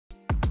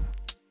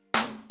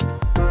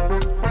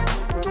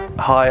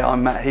Hi,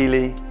 I'm Matt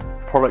Healey,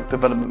 Product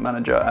Development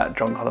Manager at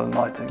John Cullen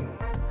Lighting.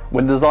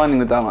 When designing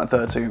the Downlight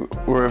 30, we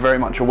were very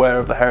much aware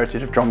of the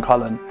heritage of John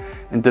Cullen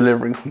in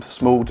delivering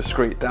small,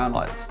 discreet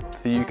downlights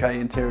to the UK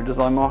interior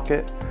design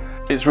market.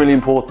 It's really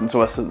important to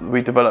us that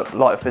we develop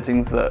light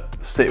fittings that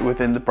sit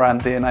within the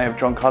brand DNA of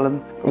John Cullen.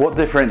 What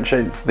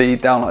differentiates the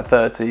Downlight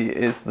 30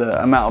 is the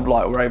amount of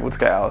light we're able to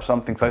get out of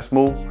something so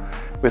small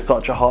with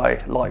such a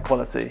high light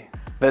quality.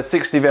 There's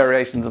 60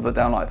 variations of the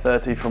Downlight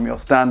 30 from your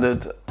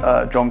standard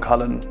John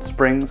Cullen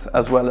springs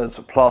as well as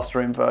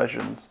plastering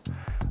versions.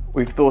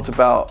 We've thought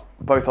about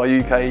both our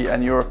UK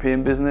and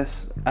European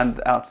business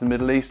and out in the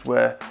Middle East,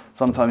 where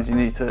sometimes you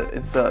need to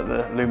insert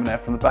the luminaire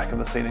from the back of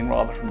the ceiling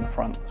rather from the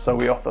front. So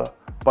we offer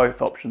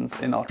both options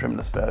in our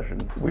trimless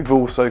version. We've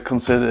also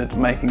considered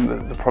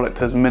making the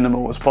product as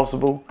minimal as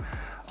possible.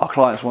 Our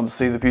clients want to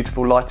see the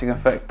beautiful lighting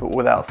effect, but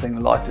without seeing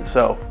the light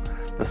itself.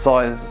 The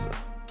size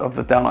of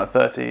the Downlight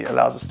 30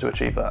 allows us to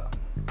achieve that.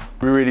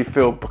 We really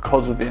feel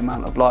because of the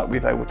amount of light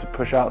we've able to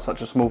push out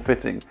such a small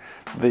fitting,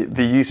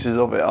 the uses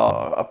of it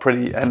are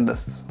pretty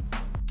endless.